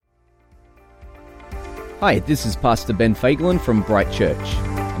Hi, this is Pastor Ben Fagerland from Bright Church.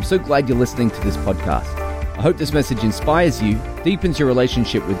 I'm so glad you're listening to this podcast. I hope this message inspires you, deepens your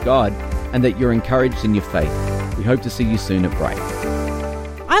relationship with God, and that you're encouraged in your faith. We hope to see you soon at Bright.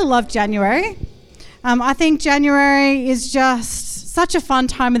 I love January. I think January is just such a fun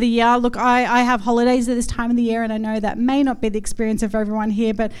time of the year. Look, I have holidays at this time of the year, and I know that may not be the experience of everyone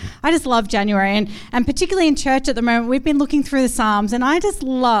here, but I just love January. And particularly in church at the moment, we've been looking through the Psalms, and I just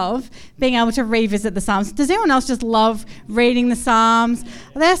love being able to revisit the Psalms. Does anyone else just love reading the Psalms?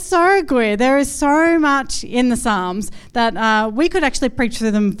 They're so good. There is so much in the Psalms that we could actually preach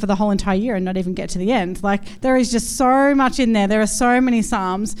through them for the whole entire year and not even get to the end. Like, there is just so much in there. There are so many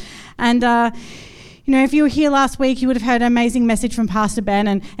Psalms. And you know, if you were here last week, you would have heard an amazing message from Pastor Ben,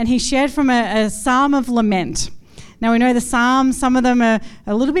 and he shared from a psalm of lament. Now, we know the Psalms, some of them are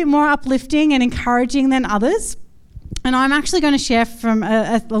a little bit more uplifting and encouraging than others. And I'm actually going to share from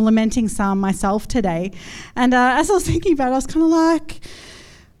a lamenting psalm myself today. And as I was thinking about it, I was kind of like,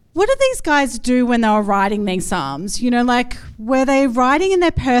 what did these guys do when they were writing these psalms? You know, like, were they writing in their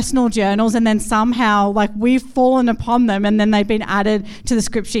personal journals and then somehow, like, we've fallen upon them and then they've been added to the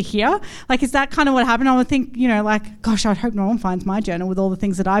scripture here? Like, is that kind of what happened? I would think, you know, like, gosh, I'd hope no one finds my journal with all the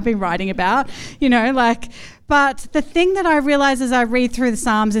things that I've been writing about, you know, like. But the thing that I realize as I read through the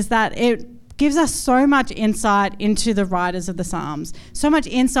Psalms is that it gives us so much insight into the writers of the Psalms, so much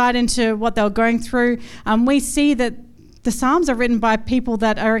insight into what they were going through. We see that the Psalms are written by people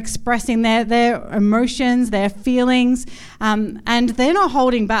that are expressing their emotions, their feelings, and they're not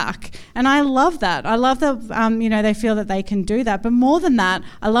holding back. And I love that. I love that, you know, they feel that they can do that. But more than that,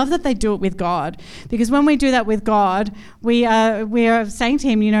 I love that they do it with God. Because when we do that with God, we are saying to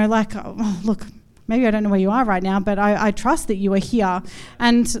him, you know, like, oh, look, maybe I don't know where you are right now, but I trust that you are here.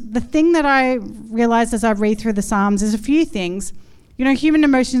 And the thing that I realized as I read through the Psalms is a few things. You know, human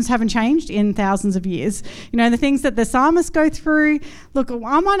emotions haven't changed in thousands of years. You know, the things that the psalmists go through, look,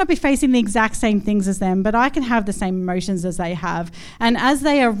 I might not be facing the exact same things as them, but I can have the same emotions as they have. And as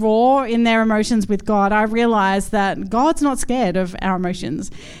they are raw in their emotions with God, I realize that God's not scared of our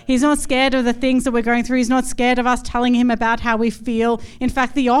emotions. He's not scared of the things that we're going through. He's not scared of us telling him about how we feel. In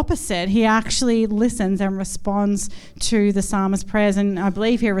fact, the opposite. He actually listens and responds to the psalmist's prayers. And I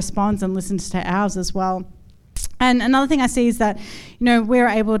believe he responds and listens to ours as well. And another thing I see is that, you know, we're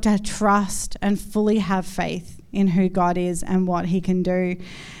able to trust and fully have faith in who God is and what he can do.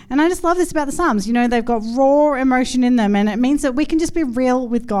 And I just love this about the Psalms. You know, they've got raw emotion in them, and it means that we can just be real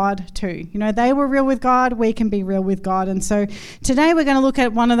with God too. You know, they were real with God, we can be real with God. And so today we're going to look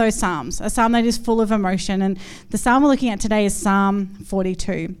at one of those Psalms, a Psalm that is full of emotion. And the Psalm we're looking at today is Psalm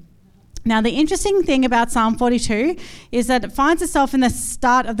 42. Now, the interesting thing about Psalm 42 is that it finds itself in the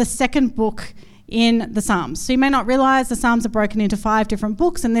start of the second book in the Psalms. So you may not realize the Psalms are broken into 5 different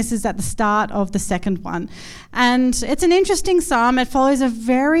books, and this is at the start of the second one. And it's an interesting psalm. It follows a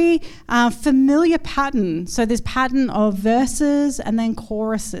very familiar pattern. So this pattern of verses and then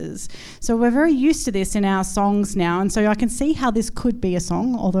choruses. So we're very used to this in our songs now, and so I can see how this could be a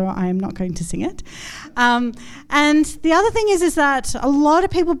song, although I am not going to sing it. And the other thing is that a lot of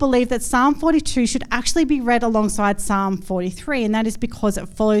people believe that Psalm 42 should actually be read alongside Psalm 43, and that is because it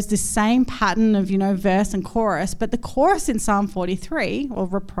follows this same pattern of, you know, verse and chorus, but the chorus in Psalm 43, or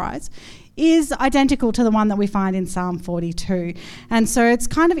reprise, is identical to the one that we find in Psalm 42. And so it's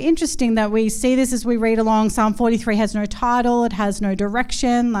kind of interesting that we see this as we read along. Psalm 43 has no title, it has no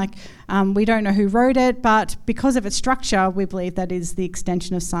direction, like we don't know who wrote it, but because of its structure, we believe that is the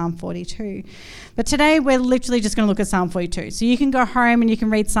extension of Psalm 42. But today we're literally just going to look at Psalm 42. So you can go home and you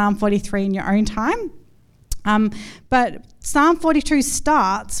can read Psalm 43 in your own time. But Psalm 42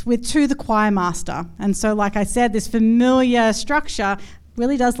 starts with "To the choir master." And so, like I said, this familiar structure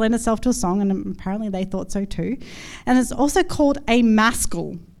really does lend itself to a song, and apparently they thought so too. And it's also called a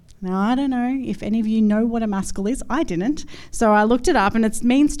maskil. Now, I don't know if any of you know what a maskil is. I didn't. So I looked it up, and it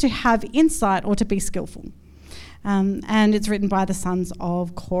means to have insight or to be skillful. And it's written by the sons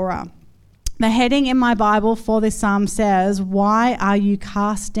of Korah. The heading in my Bible for this psalm says, "Why are you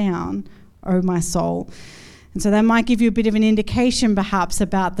cast down, O my soul?" And so that might give you a bit of an indication perhaps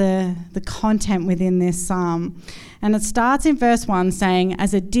about the content within this psalm. And it starts in verse 1 saying,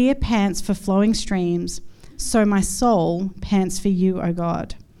 "As a deer pants for flowing streams, so my soul pants for you, O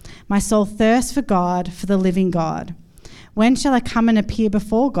God. My soul thirsts for God, for the living God. When shall I come and appear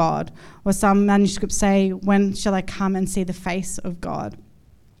before God?" Or some manuscripts say, "When shall I come and see the face of God?"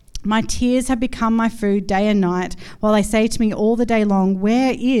 My tears have become my food day and night, while they say to me all the day long,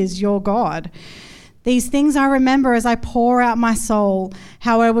 "Where is your God?" These things I remember as I pour out my soul,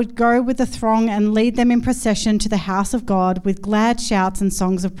 how I would go with the throng and lead them in procession to the house of God with glad shouts and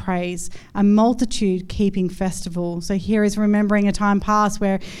songs of praise, a multitude keeping festival. So here is remembering a time past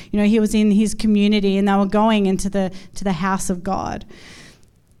where, he was in his community and they were going into the house of God.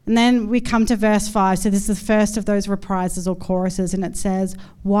 And then we come to verse 5. So this is the first of those reprises or choruses, and it says,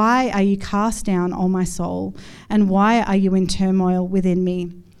 "Why are you cast down, O my soul? And why are you in turmoil within me?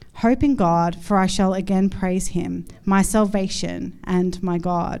 Hope in God, for I shall again praise him, my salvation and my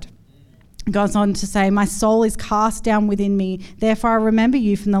God." It goes on to say, "My soul is cast down within me. Therefore I remember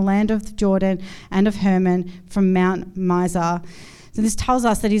you from the land of Jordan and of Hermon, from Mount Mizar." So this tells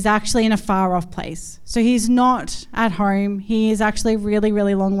us that he's actually in a far off place. So he's not at home. He is actually a really,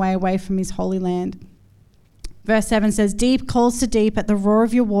 really long way away from his holy land. Verse 7 says, "Deep calls to deep at the roar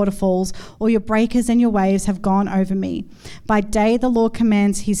of your waterfalls. All your breakers and your waves have gone over me. By day the Lord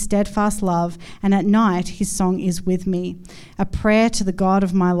commands his steadfast love, and at night his song is with me, a prayer to the God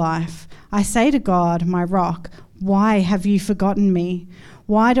of my life. I say to God, my rock, why have you forgotten me?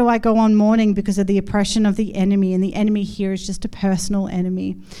 Why do I go on mourning because of the oppression of the enemy?" And the enemy here is just a personal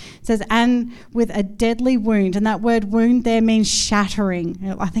enemy. It says, "And with a deadly wound," and that word wound there means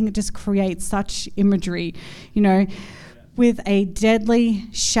shattering. I think it just creates such imagery, with a deadly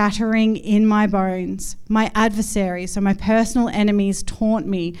shattering in my bones. My adversaries, so my personal enemies, taunt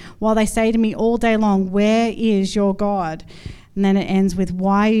me while they say to me all day long, "Where is your God?" And then it ends with,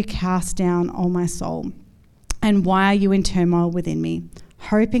 "Why are you cast down, O my soul? And why are you in turmoil within me?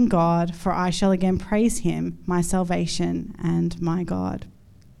 Hope in God, for I shall again praise him, my salvation and my God."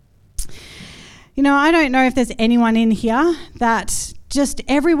 I don't know if there's anyone in here that just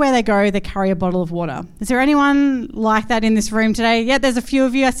everywhere they go, they carry a bottle of water. Is there anyone like that in this room today? Yeah, there's a few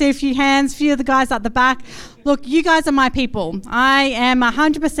of you. I see a few hands, a few of the guys at the back. Look, you guys are my people. I am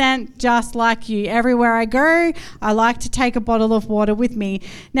 100% just like you. Everywhere I go, I like to take a bottle of water with me.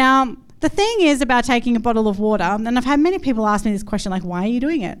 Now, the thing is about taking a bottle of water, and I've had many people ask me this question, like, why are you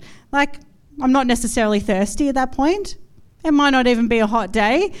doing it? Like, I'm not necessarily thirsty at that point. It might not even be a hot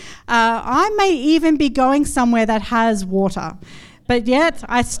day. I may even be going somewhere that has water. But yet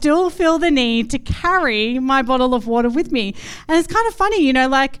I still feel the need to carry my bottle of water with me. And it's kind of funny,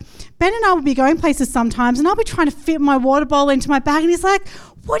 like Ben and I will be going places sometimes and I'll be trying to fit my water bowl into my bag and he's like,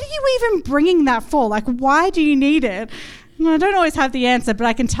 "What are you even bringing that for? Like, why do you need it?" And I don't always have the answer, but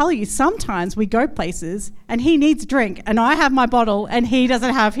I can tell you sometimes we go places and he needs a drink and I have my bottle and he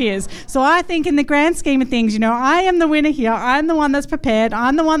doesn't have his. So I think in the grand scheme of things, I am the winner here. I'm the one that's prepared.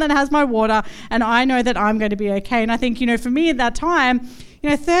 I'm the one that has my water and I know that I'm going to be okay. And I think, for me at that time,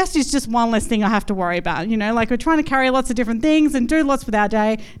 thirst is just one less thing I have to worry about. Like we're trying to carry lots of different things and do lots with our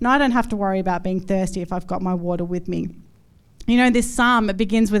day. And I don't have to worry about being thirsty if I've got my water with me. This psalm, it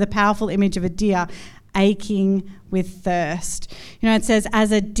begins with a powerful image of a deer aching with thirst. It says,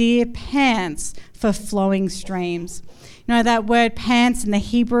 "As a deer pants for flowing streams." That word pants in the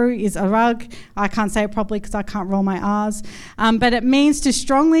Hebrew is arug. I can't say it properly because I can't roll my R's. But it means to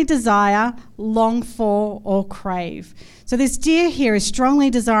strongly desire, long for, or crave. So this deer here is strongly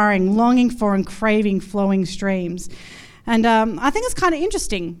desiring, longing for, and craving flowing streams. And I think it's kind of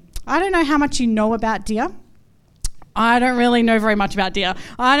interesting. I don't know how much you know about deer. I don't really know very much about deer.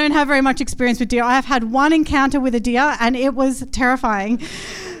 I don't have very much experience with deer. I have had one encounter with a deer and it was terrifying.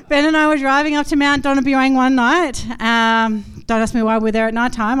 Ben and I were driving up to Mount Donabuang one night. Don't ask me why we're there at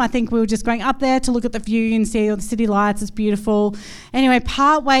night time. I think we were just going up there to look at the view and see all the city lights. It's beautiful. Anyway,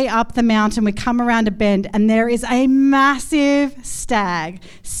 part way up the mountain, we come around a bend and there is a massive stag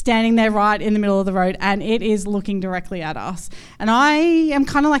standing there right in the middle of the road and it is looking directly at us. And I am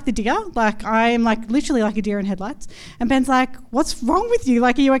kind of like the deer. Like I am like literally like a deer in headlights. And Ben's like, "What's wrong with you?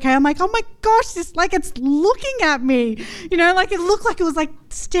 Like, are you okay?" I'm like, "Oh my gosh, it's looking at me." Like it looked like it was like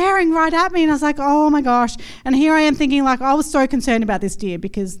staring right at me. And I was like, "Oh my gosh." And here I am thinking like, I was so concerned about this deer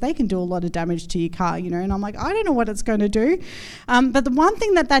because they can do a lot of damage to your car, and I'm like, I don't know what it's going to do. But the one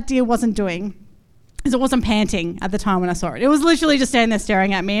thing that deer wasn't doing is it wasn't panting at the time when I saw it. It was literally just standing there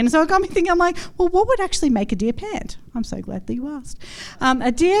staring at me. And so it got me thinking, I'm like, well, what would actually make a deer pant? I'm so glad that you asked.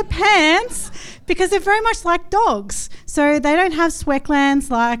 A deer pants because they're very much like dogs. So they don't have sweat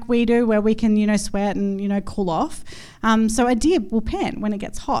glands like we do where we can, sweat and, cool off. So a deer will pant when it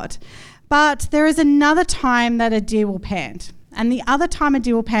gets hot. But there is another time that a deer will pant. And the other time a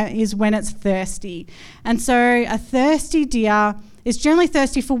deer will pant is when it's thirsty. And so a thirsty deer is generally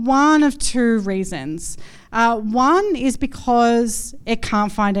thirsty for one of two reasons. One is because it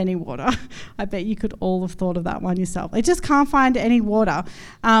can't find any water. I bet you could all have thought of that one yourself. It just can't find any water.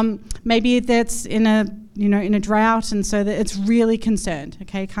 Maybe that's in a in a drought, and so that it's really concerned,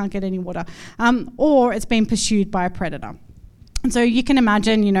 okay, can't get any water. Or it's been pursued by a predator. And so you can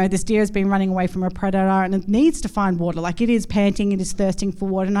imagine, this deer has been running away from a predator and it needs to find water. Like, it is panting, it is thirsting for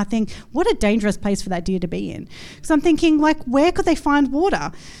water. And I think, what a dangerous place for that deer to be in. Because I'm thinking, like, where could they find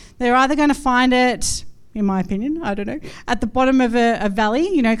water? They're either going to find it, in my opinion, I don't know, at the bottom of a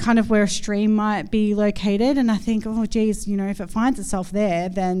valley, kind of where a stream might be located. And I think, oh, geez, if it finds itself there,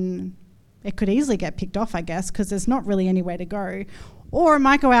 then it could easily get picked off, I guess, because there's not really anywhere to go. Or it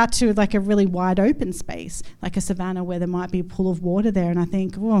might go out to like a really wide open space, like a savanna where there might be a pool of water there. And I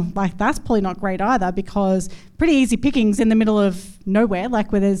think, that's probably not great either, because pretty easy pickings in the middle of nowhere,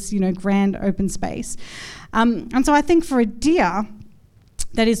 like where there's, grand open space. And so I think for a deer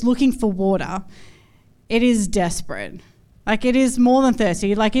that is looking for water, it is desperate. Like, it is more than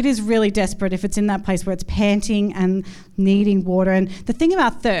thirsty. Like, it is really desperate if it's in that place where it's panting and needing water. And the thing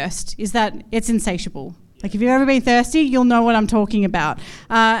about thirst is that it's insatiable. Like, if you've ever been thirsty, you'll know what I'm talking about.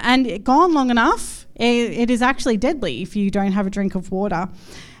 And gone long enough, it is actually deadly if you don't have a drink of water.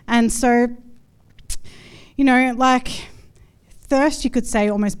 And so, thirst, you could say,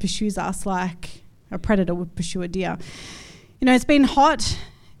 almost pursues us like a predator would pursue a deer. It's been hot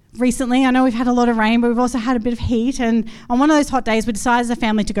recently. I know we've had a lot of rain, but we've also had a bit of heat. And on one of those hot days, we decided as a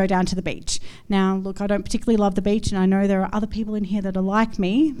family to go down to the beach. Now, look, I don't particularly love the beach, and I know there are other people in here that are like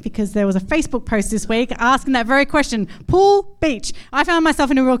me, because there was a Facebook post this week asking that very question: pool, beach. I found myself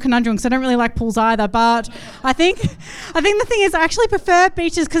in a real conundrum because I don't really like pools either. But I think the thing is, I actually prefer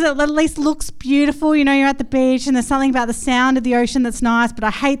beaches because it at least looks beautiful. You're at the beach, and there's something about the sound of the ocean that's nice. But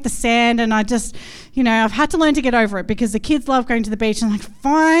I hate the sand, and I just, I've had to learn to get over it because the kids love going to the beach. And I'm like,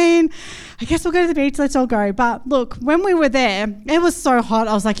 fine, I guess we'll go to the beach, let's all go. But look, when we were there, it was so hot.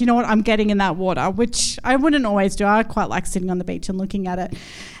 I was like, you know what, I'm getting in that water, which I wouldn't always do. I quite like sitting on the beach and looking at it.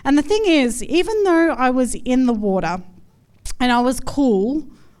 And the thing is, even though I was in the water and I was cool,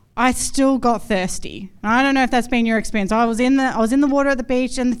 I still got thirsty. And I don't know if that's been your experience. I was in the water at the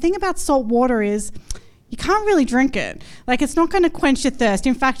beach, and the thing about salt water is you can't really drink it. Like, it's not going to quench your thirst.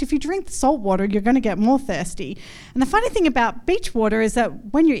 In fact, if you drink the salt water, you're going to get more thirsty. And the funny thing about beach water is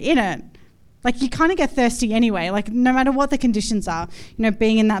that when you're in it, like, you kind of get thirsty anyway. Like, no matter what the conditions are,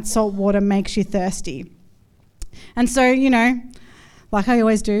 being in that salt water makes you thirsty. And so, like I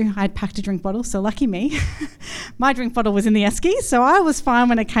always do, I'd packed a drink bottle, so lucky me. My drink bottle was in the esky, so I was fine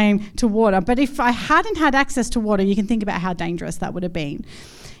when it came to water. But if I hadn't had access to water, you can think about how dangerous that would have been.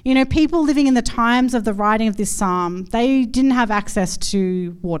 People living in the times of the writing of this psalm, they didn't have access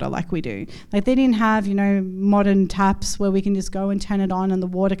to water like we do. Like, they didn't have, modern taps where we can just go and turn it on and the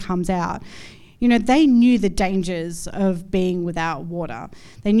water comes out. They knew the dangers of being without water.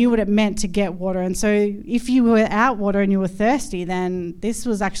 They knew what it meant to get water. And so if you were without water and you were thirsty, then this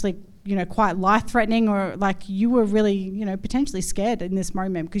was actually, quite life-threatening, or like you were really, potentially scared in this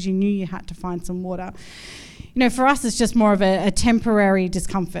moment because you knew you had to find some water. For us, it's just more of a temporary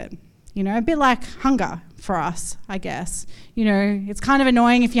discomfort, a bit like hunger for us, I guess. It's kind of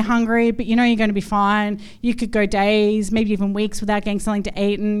annoying if you're hungry, but you're going to be fine. You could go days, maybe even weeks without getting something to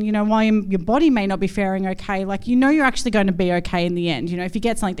eat, and, while your body may not be faring okay, like, you're actually going to be okay in the end. If you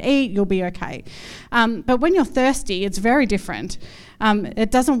get something to eat, you'll be okay. But when you're thirsty, it's very different.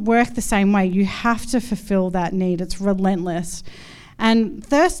 It doesn't work the same way. You have to fulfill that need. It's relentless. And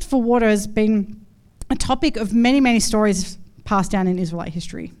thirst for water has been a topic of many, many stories passed down in Israelite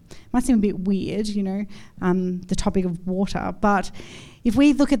history. It might seem a bit weird, the topic of water, but if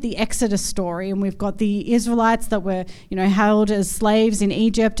we look at the Exodus story, and we've got the Israelites that were, held as slaves in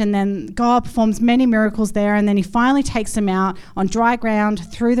Egypt, and then God performs many miracles there, and then he finally takes them out on dry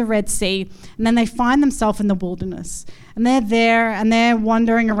ground through the Red Sea, and then they find themselves in the wilderness. And they're there, and they're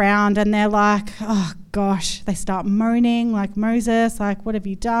wandering around, and they're like, oh gosh, they start moaning like, Moses, like, what have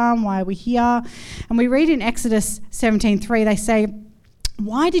you done? Why are we here? And we read in Exodus 17:3, they say,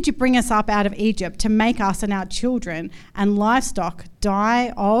 why did you bring us up out of Egypt to make us and our children and livestock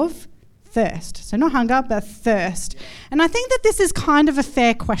die of thirst? So not hunger, but thirst. And I think that this is kind of a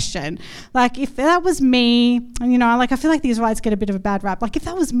fair question. Like, if that was me, and, I feel like the Israelites get a bit of a bad rap. Like, if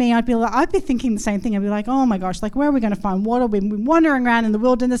that was me, I'd be thinking the same thing. I'd be like, oh my gosh, like, where are we going to find water? We've been wandering around in the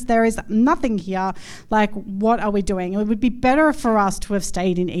wilderness. There is nothing here. Like, what are we doing? It would be better for us to have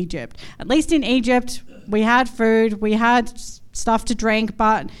stayed in Egypt. At least in Egypt, we had food, we had stuff to drink,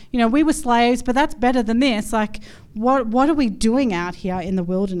 but, we were slaves, but that's better than this. Like, what are we doing out here in the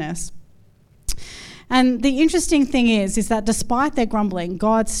wilderness? And the interesting thing is that despite their grumbling,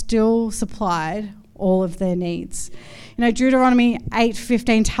 God still supplied all of their needs. Deuteronomy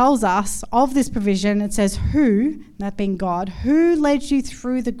 8:15 tells us of this provision. It says, who, that being God, who led you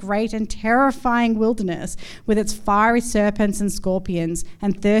through the great and terrifying wilderness with its fiery serpents and scorpions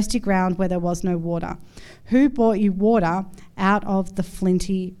and thirsty ground where there was no water? Who brought you water out of the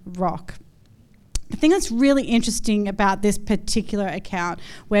flinty rock? The thing that's really interesting about this particular account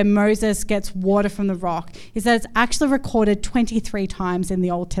where Moses gets water from the rock is that it's actually recorded 23 times in the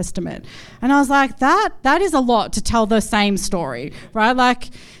Old Testament. And I was like, that is a lot to tell the same story, right? Like,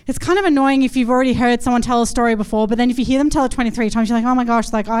 it's kind of annoying if you've already heard someone tell a story before, but then if you hear them tell it 23 times, you're like, oh my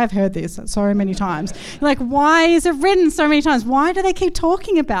gosh, like I've heard this so many times. You're like, why is it written so many times? Why do they keep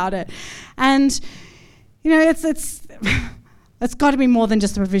talking about it? And, it's got to be more than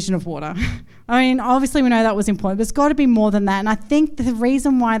just the provision of water. I mean, obviously we know that was important, but it's got to be more than that. And I think the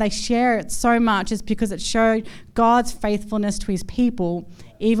reason why they share it so much is because it showed God's faithfulness to his people,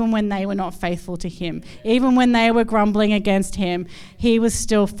 even when they were not faithful to him. Even when they were grumbling against him, he was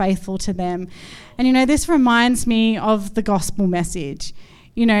still faithful to them. And, this reminds me of the gospel message.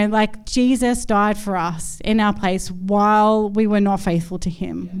 Like Jesus died for us in our place while we were not faithful to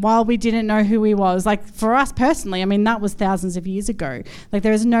him, while we didn't know who he was. Like for us personally, I mean, that was thousands of years ago. Like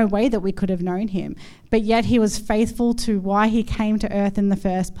there is no way that we could have known him. But yet he was faithful to why he came to earth in the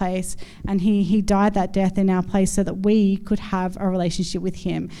first place. And he died that death in our place so that we could have a relationship with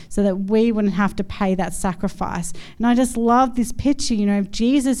him, so that we wouldn't have to pay that sacrifice. And I just love this picture,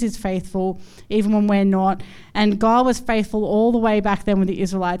 Jesus is faithful even when we're not. And God was faithful all the way back then with the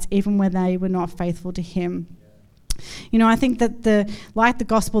Israelites, even when they were not faithful to him. I think that like the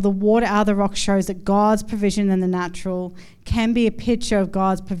gospel, the water out of the rock shows that God's provision in the natural can be a picture of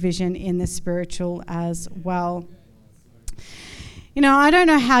God's provision in the spiritual as well. I don't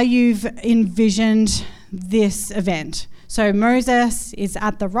know how you've envisioned this event. So Moses is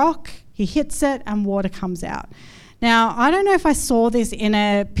at the rock, he hits it, and water comes out. Now, I don't know if I saw this in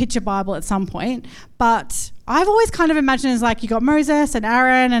a picture Bible at some point, but I've always kind of imagined it's like you got Moses and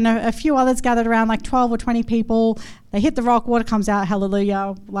Aaron and a few others gathered around, like 12 or 20 people. They hit the rock, water comes out,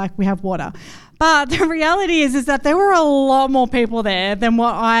 hallelujah, like we have water. But the reality is that there were a lot more people there than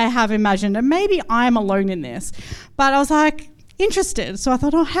what I have imagined. And maybe I'm alone in this. But I was like, interested. So I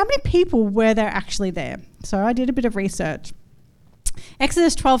thought, how many people were there actually there? So I did a bit of research.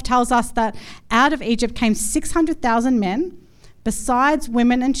 Exodus 12 tells us that out of Egypt came 600,000 men, besides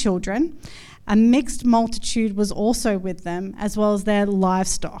women and children. A mixed multitude was also with them, as well as their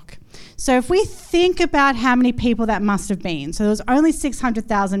livestock. So if we think about how many people that must have been, so there was only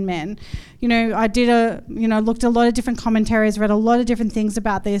 600,000 men. I looked at a lot of different commentaries, read a lot of different things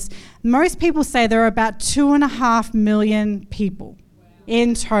about this. Most people say there are about 2.5 million people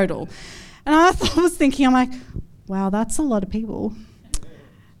in total. And I was thinking, I'm like, wow, that's a lot of people.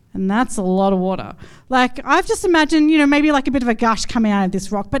 And that's a lot of water. Like, I've just imagined, maybe like a bit of a gush coming out of this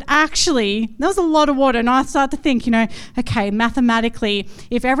rock. But actually, there was a lot of water. And I started to think, okay, mathematically,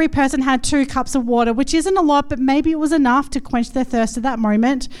 if every person had 2 cups of water, which isn't a lot, but maybe it was enough to quench their thirst at that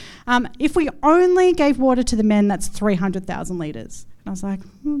moment. If we only gave water to the men, that's 300,000 litres. And I was like,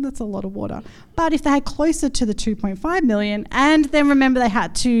 that's a lot of water. But if they had closer to the 2.5 million, and then remember they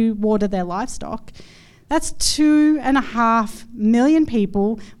had to water their livestock, that's 2.5 million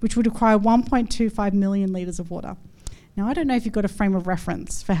people, which would require 1.25 million litres of water. Now, I don't know if you've got a frame of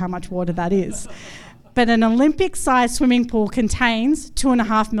reference for how much water that is, but an Olympic-sized swimming pool contains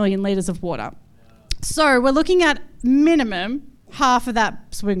 2.5 million litres of water. So we're looking at minimum half of that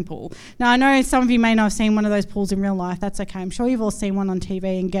swimming pool. Now, I know some of you may not have seen one of those pools in real life. That's okay. I'm sure you've all seen one on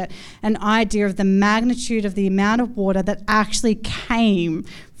TV and get an idea of the magnitude of the amount of water that actually came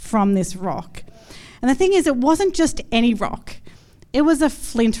from this rock. And the thing is, it wasn't just any rock. It was a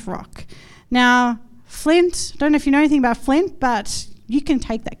flint rock. Now, flint, I don't know if you know anything about flint, but you can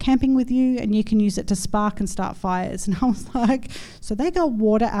take that camping with you and you can use it to spark and start fires. And I was like, so they got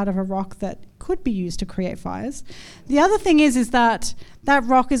water out of a rock that could be used to create fires. The other thing is that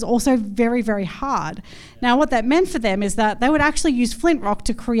rock is also very, very hard. Now, what that meant for them is that they would actually use flint rock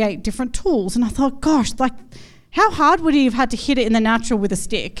to create different tools. And I thought, gosh, how hard would he have had to hit it in the natural with a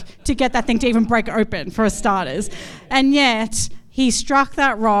stick to get that thing to even break open, for starters? And yet, he struck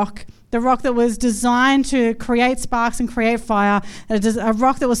that rock, the rock that was designed to create sparks and create fire, a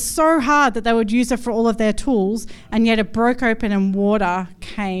rock that was so hard that they would use it for all of their tools, and yet it broke open and water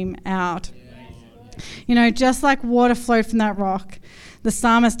came out. Just like water flowed from that rock, the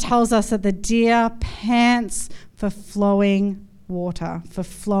psalmist tells us that the deer pants for flowing water, for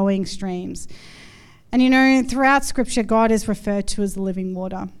flowing streams. And throughout Scripture, God is referred to as the living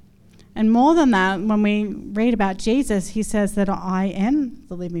water. And more than that, when we read about Jesus, he says that I am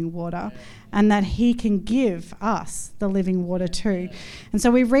the living water and that he can give us the living water too. And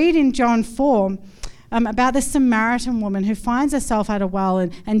so we read in John 4 about this Samaritan woman who finds herself at a well,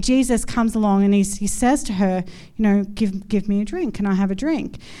 and Jesus comes along and he says to her, give me a drink. Can I have a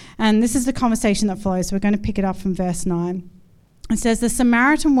drink? And this is the conversation that follows. So we're going to pick it up from verse 9. It says, the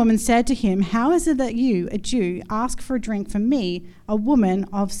Samaritan woman said to him, how is it that you, a Jew, ask for a drink from me, a woman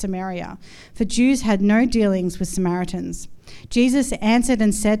of Samaria? For Jews had no dealings with Samaritans. Jesus answered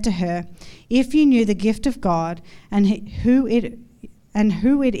and said to her, if you knew the gift of God and who it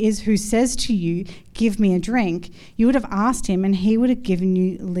is who says to you, give me a drink, you would have asked him and he would have given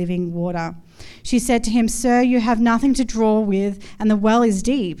you living water. She said to him, sir, you have nothing to draw with and the well is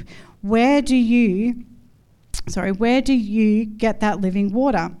deep. Where do you get that living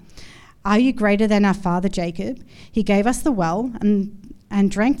water? Are you greater than our father Jacob? He gave us the well and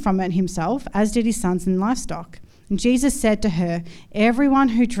drank from it himself, as did his sons and livestock. And Jesus said to her, everyone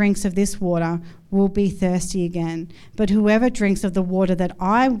who drinks of this water will be thirsty again, but whoever drinks of the water that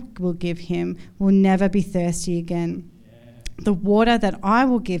I will give him will never be thirsty again. The water that I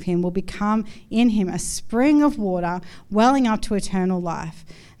will give him will become in him a spring of water welling up to eternal life.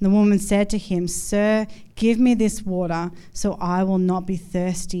 And the woman said to him, sir, give me this water so I will not be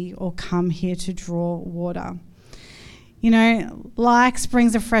thirsty or come here to draw water. Like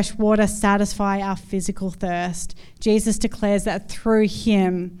springs of fresh water satisfy our physical thirst, Jesus declares that through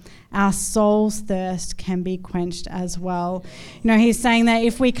him, our soul's thirst can be quenched as well. He's saying that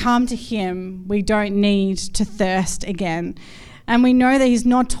if we come to him, we don't need to thirst again. And we know that he's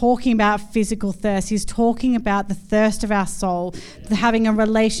not talking about physical thirst. He's talking about the thirst of our soul, having a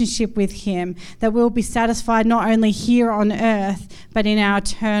relationship with him, that we'll be satisfied not only here on earth, but in our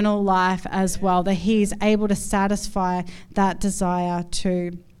eternal life as well, that he's able to satisfy that desire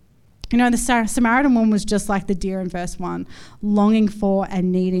too. The Samaritan woman was just like the deer in verse 1, longing for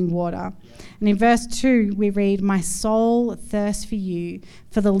and needing water. And in verse 2, we read, my soul thirsts for you,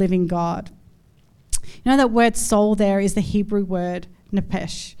 for the living God. That word soul there is the Hebrew word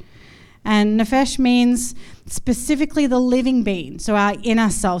nephesh. And nephesh means specifically the living being, so our inner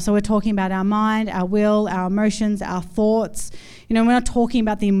self. So we're talking about our mind, our will, our emotions, our thoughts. We're not talking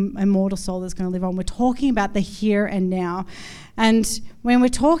about the immortal soul that's going to live on. We're talking about the here and now. And when we're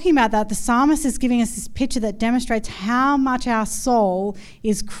talking about that, the psalmist is giving us this picture that demonstrates how much our soul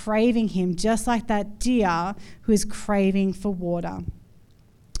is craving him, just like that deer who is craving for water.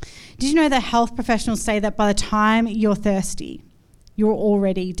 Did you know that health professionals say that by the time you're thirsty, you're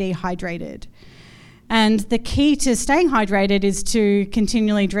already dehydrated? And the key to staying hydrated is to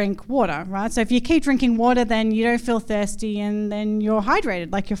continually drink water, right? So if you keep drinking water, then you don't feel thirsty and then you're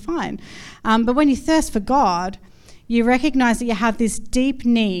hydrated, like you're fine. But when you thirst for God, you recognize that you have this deep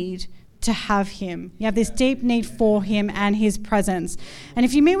need to have him. You have this deep need for him and his presence. And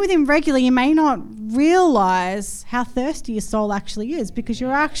if you meet with him regularly, you may not realize how thirsty your soul actually is, because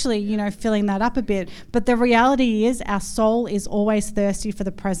you're actually, filling that up a bit. But the reality is our soul is always thirsty for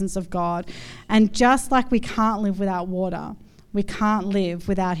the presence of God. And just like we can't live without water, we can't live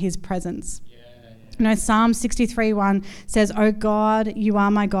without his presence. Psalm 63:1 says, "O God, you are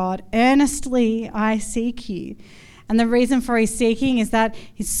my God. Earnestly I seek you." And the reason for his seeking is that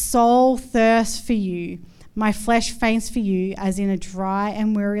his soul thirsts for you. My flesh faints for you, as in a dry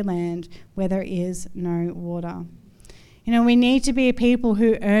and weary land where there is no water. We need to be a people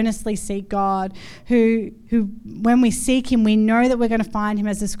who earnestly seek God, who when we seek him, we know that we're going to find him,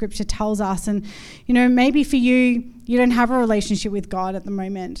 as the scripture tells us. And, maybe for you, you don't have a relationship with God at the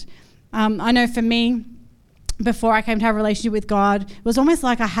moment. I know for me, before I came to have a relationship with God, it was almost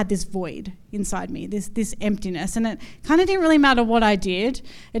like I had this void inside me, this emptiness. And it kind of didn't really matter what I did.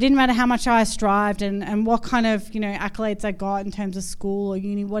 It didn't matter how much I strived and what kind of, accolades I got in terms of school or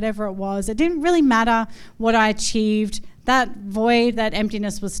uni, whatever it was. It didn't really matter what I achieved. That void, that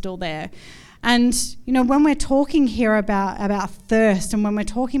emptiness was still there. And, when we're talking here about thirst, and when we're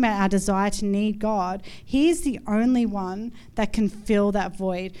talking about our desire to need God, he's the only one that can fill that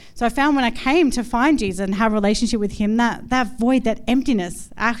void. So I found when I came to find Jesus and have a relationship with him, that void, that emptiness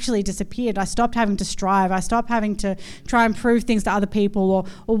actually disappeared. I stopped having to strive. I stopped having to try and prove things to other people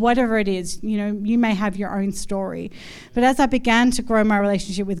or whatever it is. You may have your own story. But as I began to grow my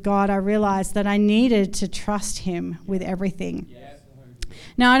relationship with God, I realized that I needed to trust him with everything. Yeah.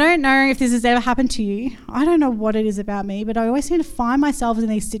 Now, I don't know if this has ever happened to you. I don't know what it is about me, but I always seem to find myself in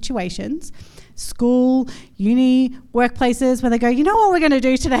these situations, school, uni, workplaces, where they go, you know what we're going to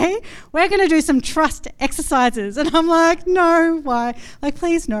do today? We're going to do some trust exercises. And I'm like, no, why? Like,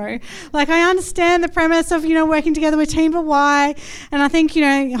 please, no. Like, I understand the premise of, working together with a team, but why? And I think,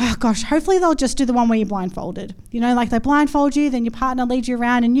 oh gosh, hopefully they'll just do the one where you're blindfolded. Like they blindfold you, then your partner leads you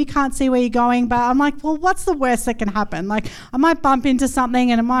around and you can't see where you're going. But I'm like, well, what's the worst that can happen? Like, I might bump into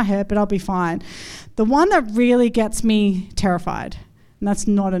something and it might hurt, but I'll be fine. The one that really gets me terrified, and that's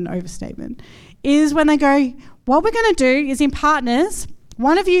not an overstatement, is when they go, what we're going to do is in partners,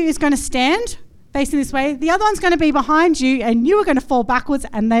 one of you is going to stand facing this way, the other one's going to be behind you, and you are going to fall backwards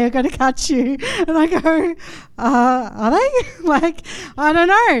and they are going to catch you. And I go, are they? Like, I don't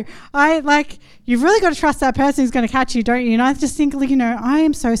know. You've really got to trust that person who's going to catch you, don't you? And I just think, I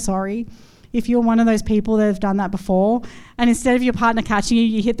am so sorry if you're one of those people that have done that before, and instead of your partner catching you,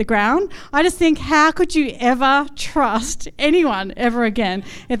 you hit the ground. I just think, how could you ever trust anyone ever again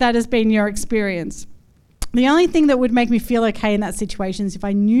if that has been your experience? The only thing that would make me feel okay in that situation is if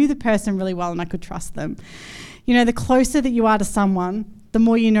I knew the person really well and I could trust them. The closer that you are to someone, the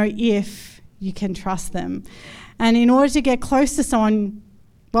more you know if you can trust them. And in order to get close to someone,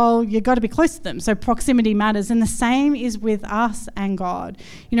 well, you've got to be close to them. So proximity matters. And the same is with us and God.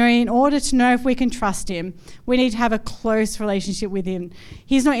 In order to know if we can trust him, we need to have a close relationship with him.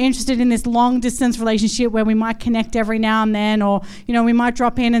 He's not interested in this long distance relationship where we might connect every now and then, or, we might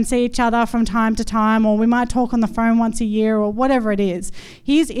drop in and see each other from time to time, or we might talk on the phone once a year, or whatever it is.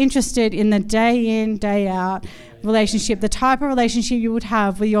 He's interested in the day in, day out relationship, the type of relationship you would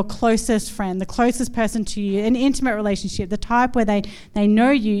have with your closest friend, the closest person to you, an intimate relationship, the type where they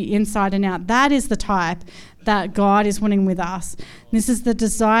know you inside and out. That is the type that God is wanting with us. This is the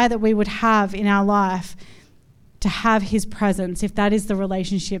desire that we would have in our life, to have his presence, if that is the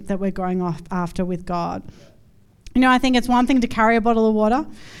relationship that we're going off after with God. I think it's one thing to carry a bottle of water,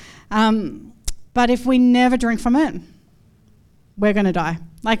 but if we never drink from it, we're going to die.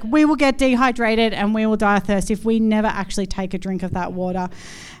 Like, we will get dehydrated and we will die of thirst if we never actually take a drink of that water.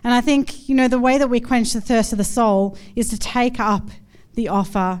 And I think, the way that we quench the thirst of the soul is to take up the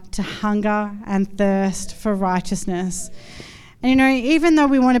offer to hunger and thirst for righteousness. And, even though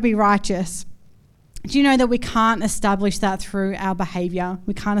we want to be righteous, do you know that we can't establish that through our behaviour?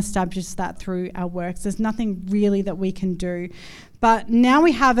 We can't establish that through our works. There's nothing really that we can do. But now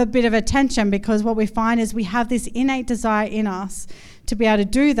we have a bit of a tension, because what we find is we have this innate desire in us to be able to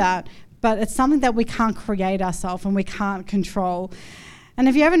do that, but it's something that we can't create ourselves and we can't control. And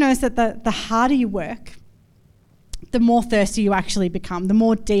have you ever noticed that the harder you work, the more thirsty you actually become, the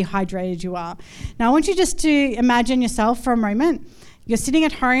more dehydrated you are? Now, I want you just to imagine yourself for a moment. You're sitting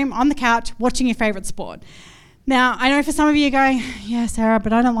at home on the couch watching your favourite sport. Now, I know for some of you going, yeah, Sarah,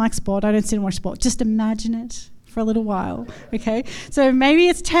 but I don't like sport. I don't sit and watch sport. Just imagine it for a little while, okay? So maybe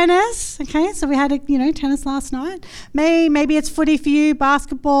it's tennis, okay? So we had tennis last night. Maybe it's footy for you,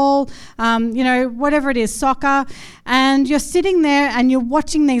 basketball, whatever it is, soccer. And you're sitting there and you're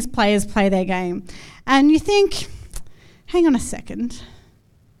watching these players play their game. And you think, hang on a second.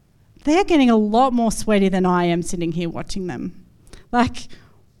 They're getting a lot more sweaty than I am sitting here watching them. Like,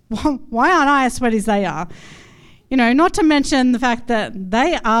 why aren't I as sweaty as they are? Not to mention the fact that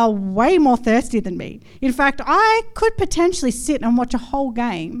they are way more thirsty than me. In fact, I could potentially sit and watch a whole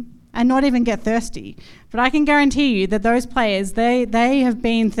game and not even get thirsty. But I can guarantee you that those players, they have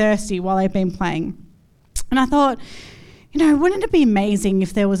been thirsty while they've been playing. And I thought, wouldn't it be amazing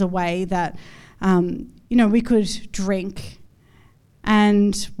if there was a way that, we could drink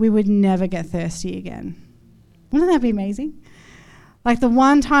and we would never get thirsty again? Wouldn't that be amazing? Like the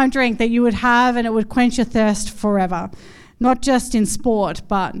one-time drink that you would have and it would quench your thirst forever, not just in sport,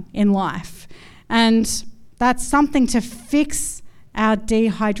 but in life. And that's something to fix our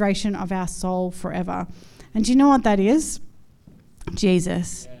dehydration of our soul forever. And do you know what that is?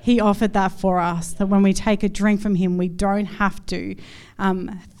 Jesus. He offered that for us, that when we take a drink from him, we don't have to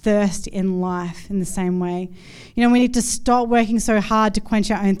thirst in life in the same way. We need to stop working so hard to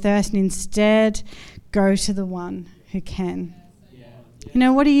quench our own thirst and instead go to the one who can.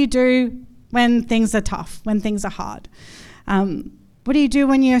 What do you do when things are tough, when things are hard? What do you do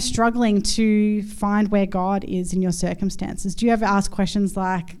when you're struggling to find where God is in your circumstances? Do you ever ask questions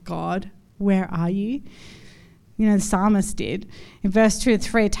like, God, where are you? The psalmist did. In verse 2 to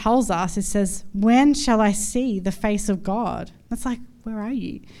 3, it tells us, it says, when shall I see the face of God? That's like, where are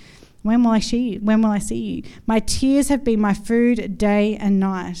you? When will I see you? My tears have been my food day and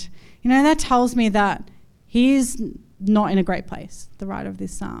night. That tells me that he is not in a great place, the writer of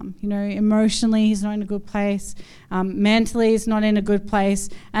this psalm. Emotionally, he's not in a good place. Mentally, he's not in a good place.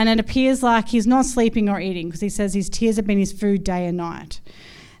 And it appears like he's not sleeping or eating, because he says his tears have been his food day and night.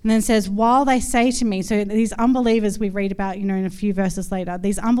 And then it says, while they say to me, so these unbelievers we read about, in a few verses later,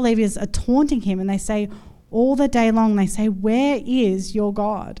 these unbelievers are taunting him, and they say all the day long, they say, where is your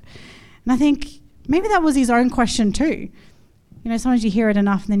God? And I think maybe that was his own question too. Sometimes you hear it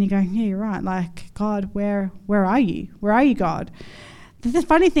enough and then you go, yeah, you're right. Like, God, where are you? Where are you, God? The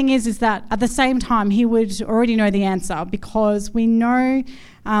funny thing is that at the same time, he would already know the answer, because we know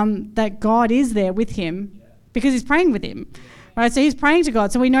that God is there with him because he's praying with him. Right, so he's praying to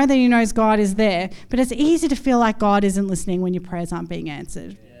God, so we know that he knows God is there, but it's easy to feel like God isn't listening when your prayers aren't being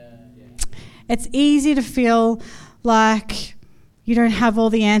answered. It's easy to feel like you don't have all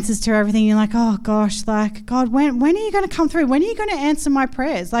the answers to everything. You're like, oh gosh, like, God, when are you going to come through? When are you going to answer my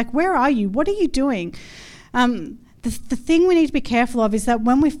prayers? Like, where are you? What are you doing? The thing we need to be careful of is that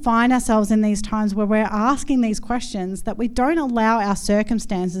when we find ourselves in these times where we're asking these questions, that we don't allow our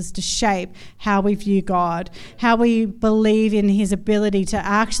circumstances to shape how we view God, how we believe in his ability to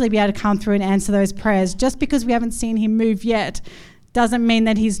actually be able to come through and answer those prayers. Just because we haven't seen him move yet doesn't mean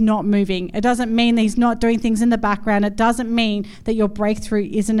that he's not moving. It doesn't mean that he's not doing things in the background. It doesn't mean that your breakthrough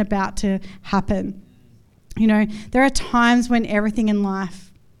isn't about to happen. There are times when everything in life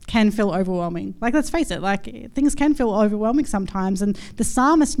can feel overwhelming. Like, let's face it, like, things can feel overwhelming sometimes, and the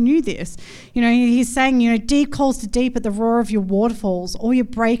psalmist knew this. He's saying, deep calls to deep at the roar of your waterfalls. All your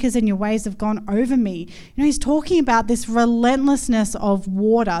breakers and your waves have gone over me. He's talking about this relentlessness of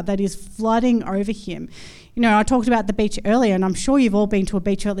water that is flooding over him. I talked about the beach earlier, and I'm sure you've all been to a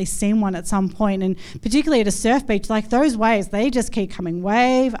beach or at least seen one at some point, and particularly at a surf beach, like, those waves, they just keep coming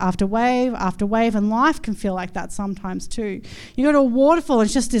wave after wave after wave, and life can feel like that sometimes too. You go to a waterfall, and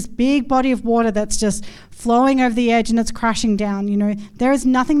it's just this big body of water that's just flowing over the edge and it's crashing down. There is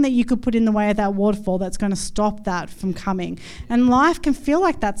nothing that you could put in the way of that waterfall that's going to stop that from coming. And life can feel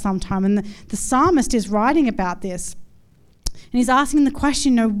like that sometimes, and the psalmist is writing about this. And he's asking the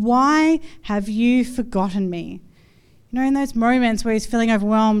question, why have you forgotten me? In those moments where he's feeling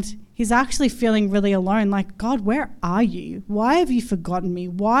overwhelmed, he's actually feeling really alone. Like, God, where are you? Why have you forgotten me?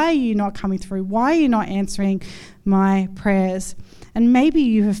 Why are you not coming through? Why are you not answering my prayers? And maybe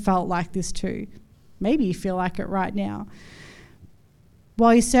you have felt like this too. Maybe you feel like it right now.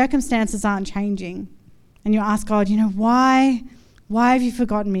 While your circumstances aren't changing, and you ask God, why have you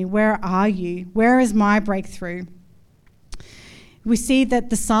forgotten me? Where are you? Where is my breakthrough? We see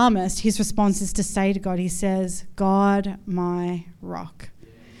that the psalmist, his response is to say to God, he says, God, my rock.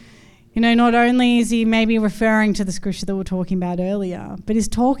 Not only is he maybe referring to the scripture that we were talking about earlier, but he's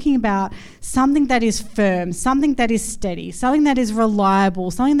talking about something that is firm, something that is steady, something that is reliable,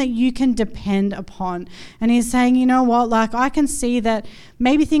 something that you can depend upon. And he's saying, like, I can see that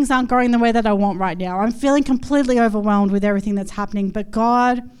maybe things aren't going the way that I want right now. I'm feeling completely overwhelmed with everything that's happening, but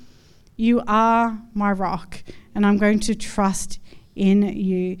God, you are my rock, and I'm going to trust in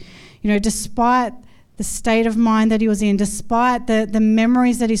you. Despite the state of mind that he was in, despite the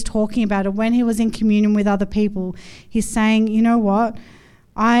memories that he's talking about of when he was in communion with other people, he's saying, what?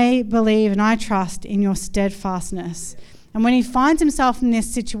 I believe and I trust in your steadfastness. And when he finds himself in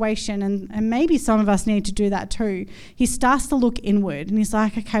this situation, and maybe some of us need to do that too, he starts to look inward and he's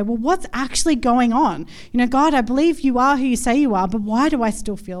like, okay, well, what's actually going on? God, I believe you are who you say you are, but why do I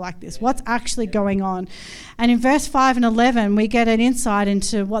still feel like this? What's actually going on? And in verse 5 and 11, we get an insight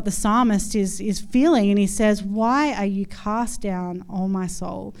into what the psalmist is feeling. And he says, why are you cast down, O my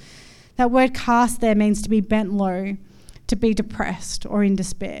soul? That word cast there means to be bent low, to be depressed or in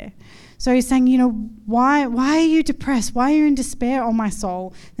despair. So he's saying, why are you depressed? Why are you in despair, oh my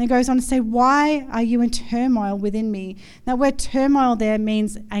soul? And he goes on to say, why are you in turmoil within me? That word turmoil there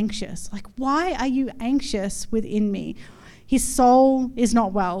means anxious. Like, why are you anxious within me? His soul is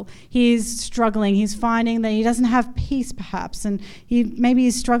not well. He is struggling. He's finding that he doesn't have peace perhaps. And maybe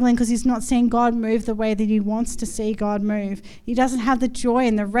he's struggling because he's not seeing God move the way that he wants to see God move. He doesn't have the joy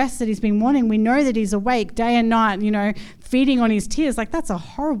and the rest that he's been wanting. We know that he's awake day and night, feeding on his tears. Like, that's a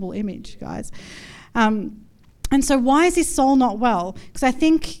horrible image, guys. And so why is his soul not well? Because I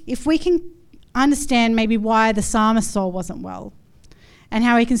think if we can understand maybe why the psalmist's soul wasn't well and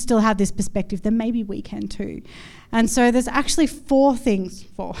how he can still have this perspective, then maybe we can too. And so there's actually four things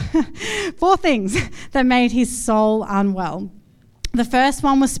that made his soul unwell. The first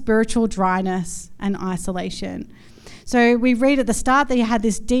one was spiritual dryness and isolation. So we read at the start that he had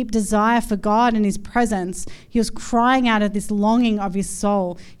this deep desire for God and his presence. He was crying out of this longing of his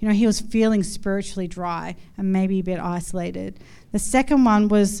soul. He was feeling spiritually dry and maybe a bit isolated. The second one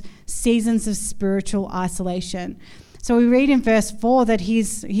was seasons of spiritual isolation. So we read in verse 4 that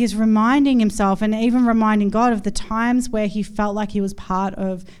he's reminding himself and even reminding God of the times where he felt like he was part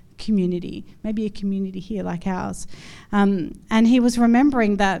of community, maybe a community here like ours. And he was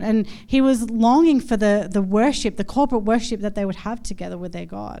remembering that, and he was longing for the worship, the corporate worship that they would have together with their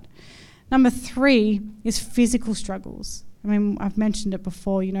God. Number 3 is physical struggles. I mean, I've mentioned it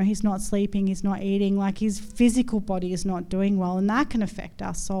before, he's not sleeping, he's not eating, like his physical body is not doing well, and that can affect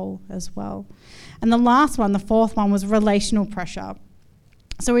our soul as well. And the last one, the 4th one, was relational pressure.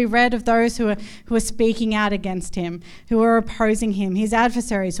 So we read of those who are speaking out against him, who are opposing him, his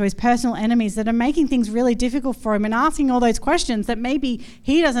adversaries, so his personal enemies that are making things really difficult for him and asking all those questions that maybe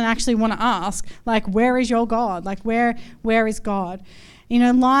he doesn't actually want to ask, like, where is your God? Like, where is God?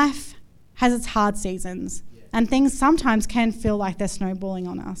 Life has its hard seasons, and things sometimes can feel like they're snowballing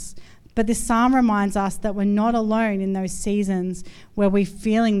on us. But this psalm reminds us that we're not alone in those seasons where we're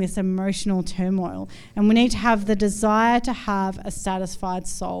feeling this emotional turmoil. And we need to have the desire to have a satisfied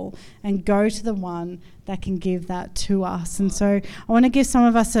soul and go to the one that can give that to us. And so I want to give some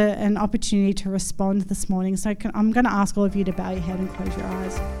of us an opportunity to respond this morning. So I'm going to ask all of you to bow your head and close your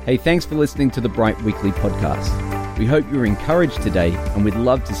eyes. Hey, thanks for listening to the Bright Weekly podcast. We hope you were encouraged today, and we'd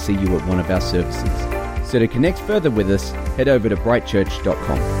love to see you at one of our services. So to connect further with us, head over to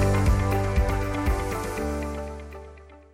brightchurch.com.